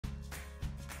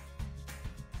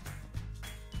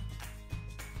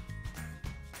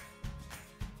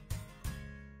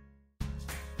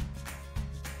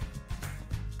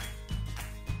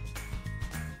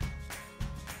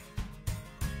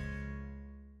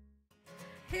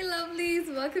Hey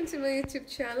lovelies, welcome to my YouTube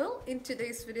channel. In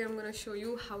today's video I'm going to show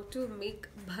you how to make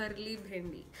Bharli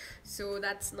Bhendi. So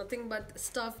that's nothing but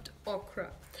stuffed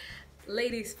okra,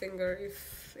 lady's finger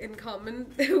if in common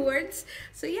words.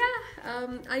 So yeah,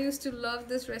 I used to love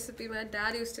this recipe. My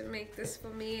dad used to make this for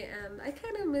me and I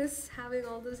kind of miss having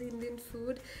all this Indian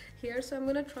food here. So I'm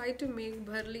going to try to make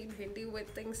Bharli Bhendi with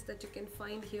things that you can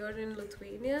find here in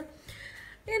Lithuania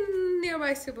in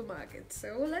nearby supermarkets.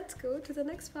 So let's go to the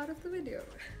next part of the video.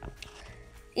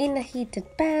 In a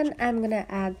heated pan, I'm gonna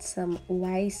add some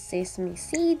white sesame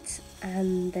seeds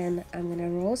and then I'm gonna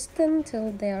roast them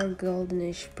till they are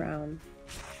goldenish brown.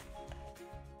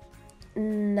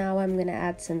 Now I'm gonna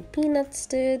add some peanuts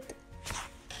to it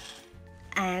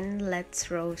and let's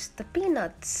roast the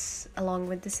peanuts along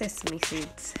with the sesame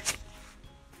seeds.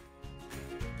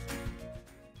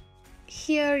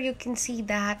 Here you can see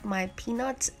that my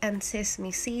peanuts and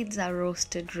sesame seeds are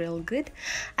roasted real good.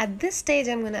 At this stage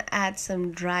I'm going to add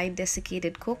some dry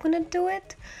desiccated coconut to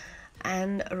it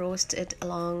and roast it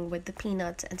along with the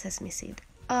peanuts and sesame seed.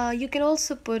 You can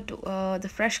also put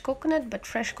the fresh coconut, but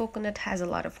fresh coconut has a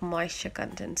lot of moisture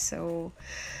content, so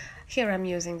here I'm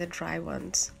using the dry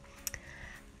ones.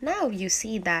 Now you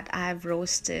see that I've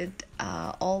roasted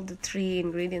all the three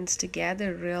ingredients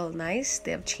together real nice. They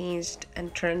have changed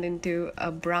and turned into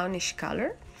a brownish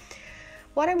color.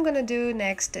 What I'm gonna do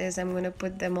next is I'm gonna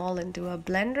put them all into a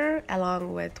blender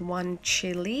along with one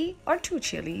chili or two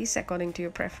chilies according to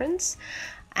your preference,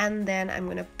 and then I'm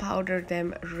gonna powder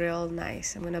them real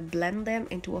nice. I'm gonna blend them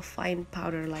into a fine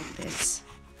powder like this.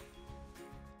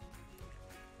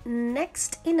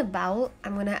 Next, in a bowl,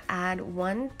 I'm gonna add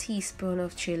 1 teaspoon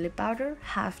of chili powder,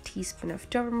 half teaspoon of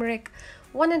turmeric,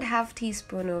 1.5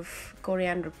 teaspoon of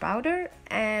coriander powder,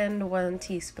 and 1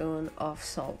 teaspoon of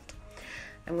salt.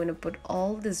 I'm gonna put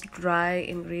all these dry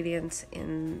ingredients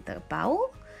in the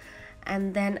bowl,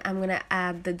 and then I'm gonna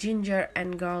add the ginger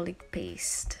and garlic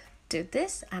paste to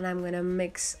this, and I'm gonna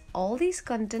mix all these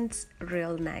contents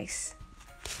real nice.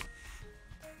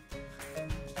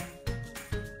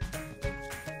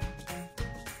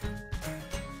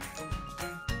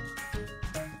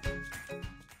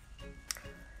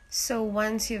 So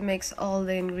once you mix all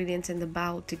the ingredients in the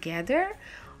bowl together,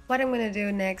 what I'm going to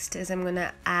do next is I'm going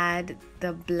to add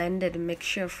the blended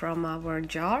mixture from our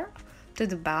jar to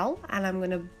the bowl, and I'm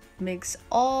going to mix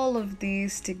all of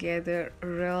these together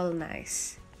real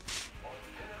nice.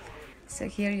 So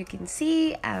here you can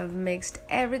see I've mixed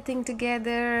everything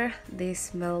together. They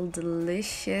smell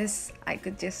delicious. I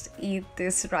could just eat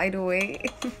this right away.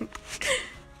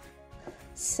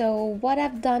 So what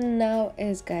I've done now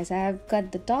is, guys, I've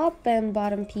cut the top and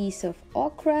bottom piece of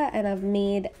okra and I've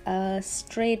made a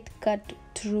straight cut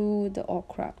through the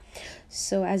okra.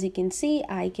 So as you can see,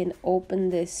 I can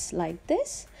open this like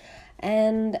this.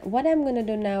 And what I'm going to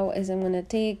do now is I'm going to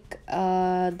take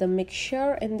the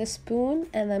mixture in the spoon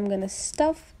and I'm going to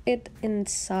stuff it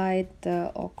inside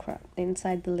the okra,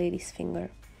 inside the lady's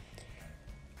finger.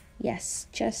 Yes,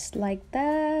 just like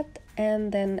that,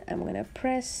 and then I'm gonna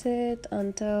press it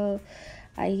until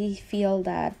I feel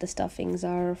that the stuffings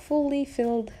are fully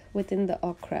filled within the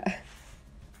okra.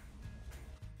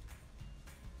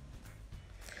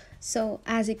 So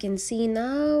as you can see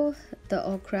now, the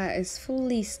okra is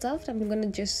fully stuffed. I'm gonna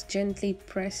just gently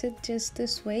press it just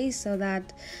this way so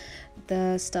that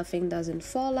the stuffing doesn't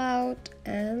fall out,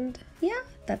 and yeah,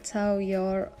 that's how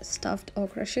your stuffed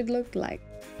okra should look like.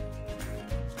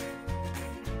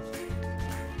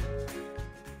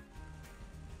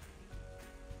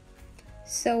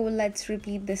 So let's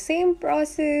repeat the same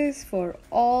process for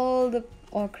all the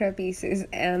okra pieces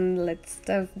and let's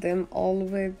stuff them all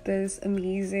with this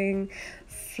amazing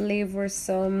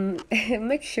flavorsome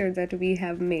mixture that we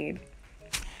have made.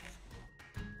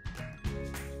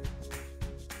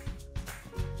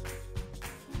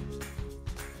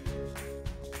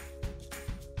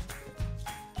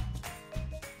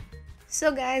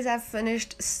 So guys, I've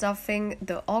finished stuffing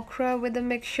the okra with the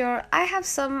mixture. I have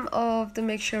some of the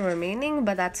mixture remaining,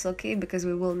 but that's okay because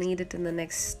we will need it in the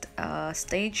next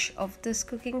stage of this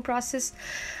cooking process.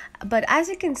 But as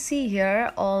you can see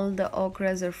here, all the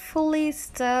okras are fully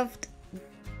stuffed.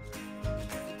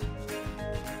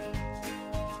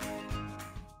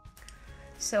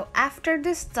 So after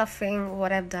the stuffing,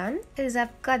 what I've done is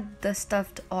I've cut the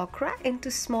stuffed okra into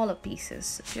smaller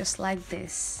pieces, just like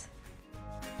this.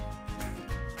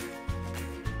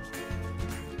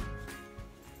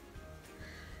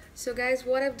 So guys,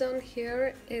 what I've done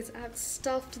here is I've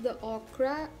stuffed the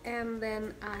okra and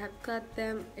then I have cut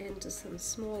them into some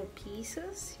small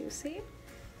pieces, you see,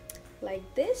 like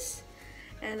this.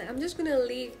 And I'm just gonna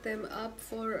leave them up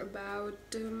for about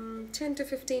 10 to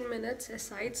 15 minutes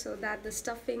aside so that the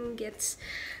stuffing gets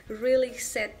really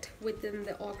set within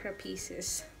the okra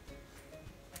pieces.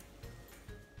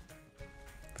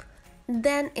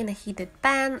 Then in a heated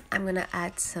pan, I'm gonna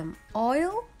add some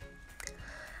oil,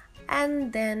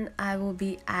 and then I will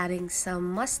be adding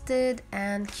some mustard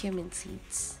and cumin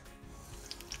seeds.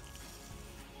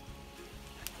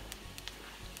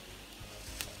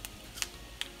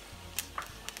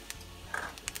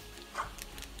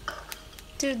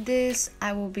 To this,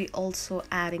 I will be also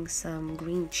adding some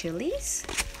green chilies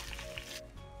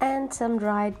and some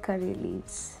dried curry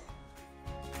leaves.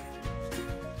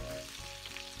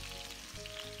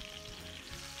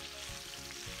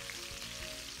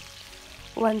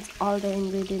 Once all the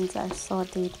ingredients are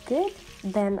sauteed good,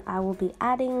 then I will be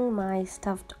adding my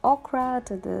stuffed okra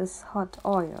to this hot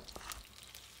oil.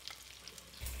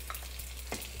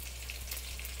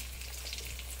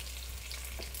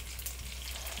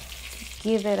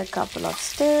 Give it a couple of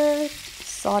stirs,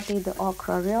 saute the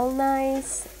okra real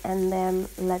nice, and then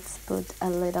let's put a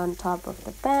lid on top of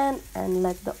the pan and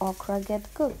let the okra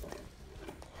get cooked.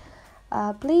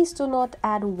 Please do not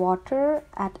add water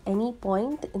at any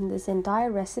point in this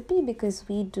entire recipe because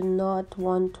we do not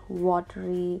want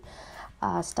watery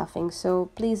stuffing. So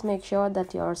please make sure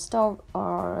that your stove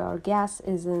or your gas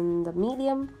is in the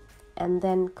medium, and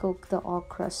then cook the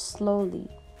okra slowly.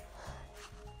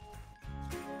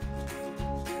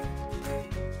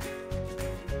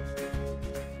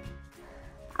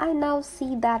 I now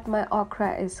see that my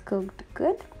okra is cooked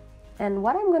good, and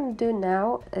what I'm going to do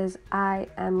now is I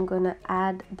am going to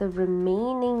add the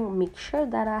remaining mixture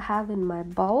that I have in my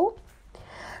bowl.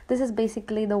 This is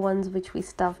basically the ones which we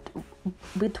stuffed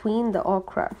between the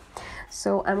okra.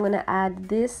 So I'm going to add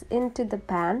this into the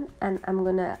pan, and I'm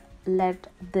going to let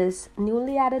this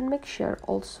newly added mixture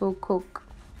also cook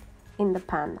in the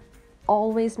pan.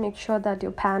 Always make sure that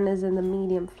your pan is in the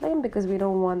medium flame because we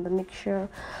don't want the mixture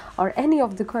or any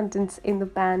of the contents in the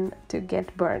pan to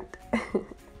get burnt.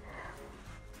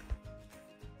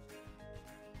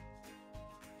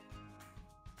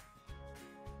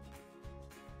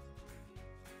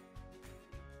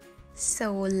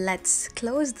 So let's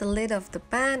close the lid of the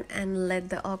pan and let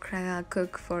the okra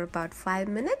cook for about 5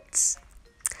 minutes.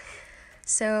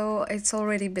 So it's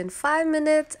already been 5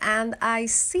 minutes and I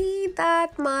see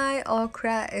that my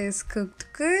okra is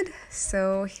cooked good.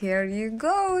 So here you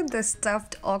go, the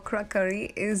stuffed okra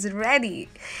curry is ready.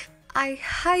 I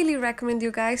highly recommend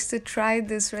you guys to try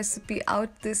this recipe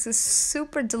out. This is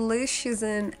super delicious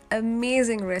and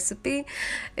amazing recipe.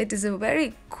 It is a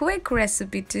very quick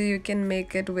recipe too. You can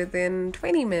make it within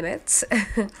 20 minutes.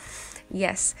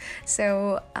 Yes,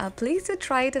 so please do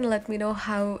try it and let me know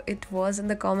how it was in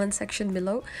the comment section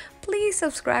below. Please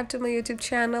subscribe to my YouTube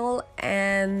channel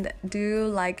and do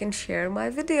like and share my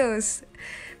videos.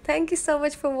 Thank you so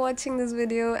much for watching this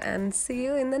video and see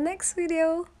you in the next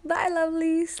video. Bye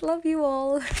lovelies, love you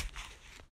all.